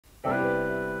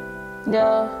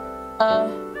yeah,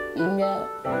 yeah,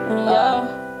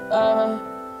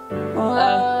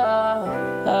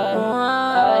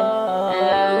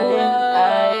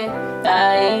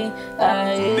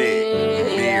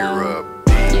 Mira.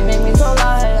 You make me so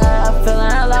alive, I'm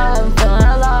feeling alive, I'm feeling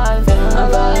alive, I'm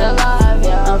feeling alive,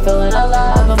 yeah, I'm feeling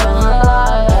alive, I'm feeling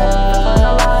alive,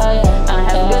 I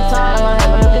have a good time, I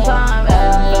have a good time,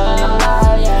 I'm feeling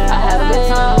alive, I have a good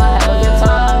time, I have a good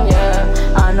time,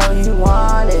 yeah. I know you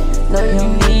want it, know you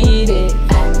need it,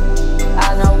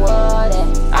 I know what it,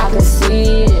 I can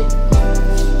see it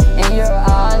in your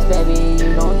eyes, baby. You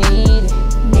don't need it.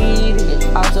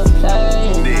 I'm just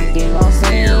playing, I keep on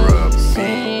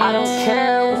seeing. I don't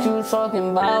care what you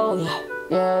talking about,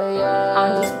 yeah.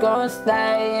 I'm just gonna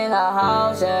stay in the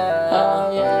house,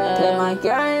 yeah. Play my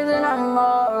games and I'm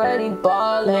already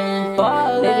ballin'.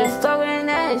 They just talking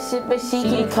that shit, but she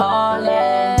keep calling.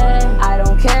 I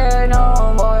don't care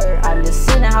no more. I'm just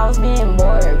in the house being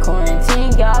bored.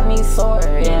 Quarantine got me sore,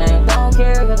 and I don't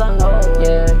care 'cause I know,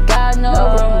 got no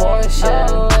remorse,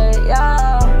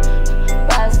 yeah.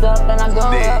 Passed up and I go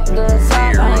up the top. I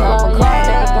ain't gon' call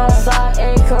back on side.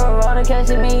 Ain't corona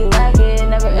catching me lacking,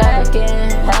 never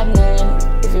lacking, happening.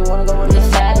 If you wanna go with this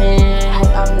happening,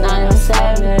 I'm not in the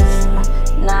sadness,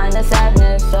 not in the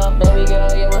sadness. So baby girl,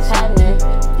 yeah, what's happening?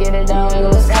 Get it down, yeah,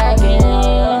 what's happening?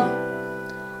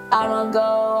 I'ma go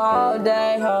all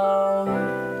day home.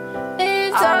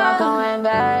 I'm not coming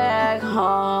back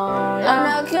home. I'm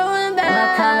not coming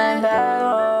back.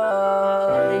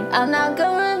 I'm not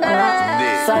coming back.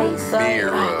 Sight.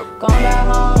 Going back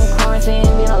home, quarantine,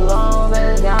 being alone,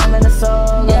 baby. I'm in the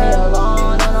soul, leave me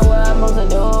alone. Don't know what I'm supposed to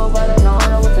do, but I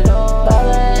know what to do.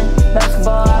 Ballin',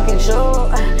 basketball, I can shoot.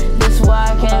 This is what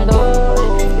I can do.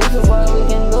 This is what we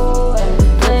can do.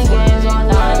 Playing games all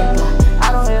night. I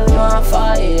don't really wanna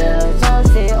fight, yeah.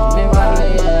 Just see all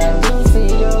right, yeah. Do see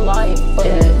your light, but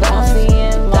don't see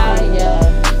in mine, yeah.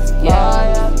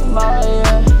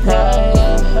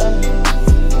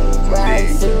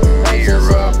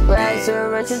 Rags to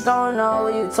riches, don't know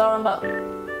what you talking about.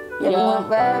 Yeah, we went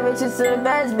bad bitches to the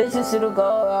baddest bitches to the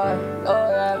gold yard.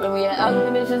 And we had ugly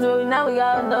bitches, but now we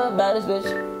got the baddest bitch.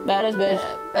 Baddest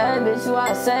bitch, why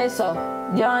I say so.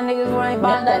 Young niggas ain't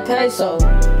about that peso.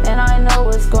 And I know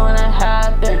what's gonna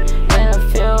happen. In a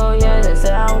few years, they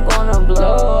say I'm gonna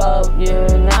blow up,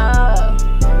 nah.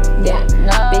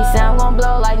 They say I'm gonna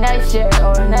blow like next year,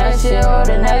 or next year, or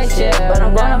the next year. But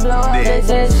I'm gonna blow up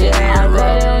this year.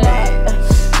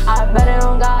 I bet it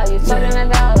on God. You talking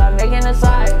about, I'm making a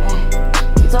side.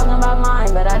 You talking about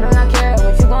mine, but I do not care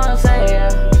what you gonna say, yeah.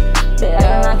 I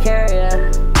do not care, yeah.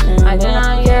 I do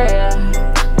not care, yeah.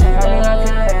 I do not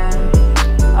care,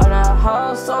 yeah. I'm not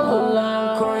whole so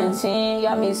long. Quarantine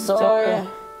got me sore.